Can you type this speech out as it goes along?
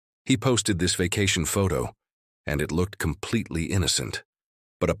He posted this vacation photo, and it looked completely innocent.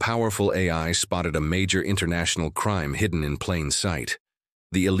 But a powerful AI spotted a major international crime hidden in plain sight.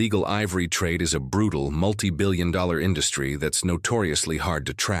 The illegal ivory trade is a brutal, multi-billion-dollar industry that's notoriously hard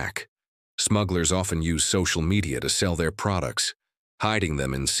to track. Smugglers often use social media to sell their products, hiding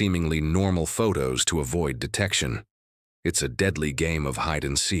them in seemingly normal photos to avoid detection. It's a deadly game of hide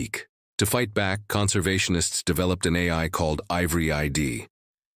and seek. To fight back, conservationists developed an AI called Ivory ID.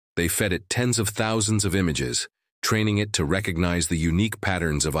 They fed it tens of thousands of images, training it to recognize the unique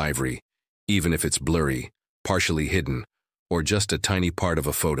patterns of ivory, even if it's blurry, partially hidden, or just a tiny part of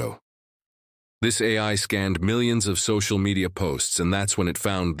a photo. This AI scanned millions of social media posts, and that's when it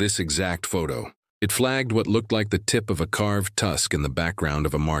found this exact photo. It flagged what looked like the tip of a carved tusk in the background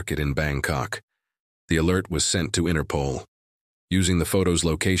of a market in Bangkok. The alert was sent to Interpol. Using the photo's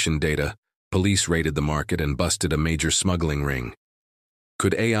location data, police raided the market and busted a major smuggling ring.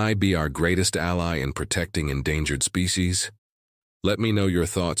 Could AI be our greatest ally in protecting endangered species? Let me know your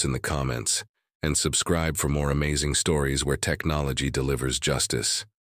thoughts in the comments, and subscribe for more amazing stories where technology delivers justice.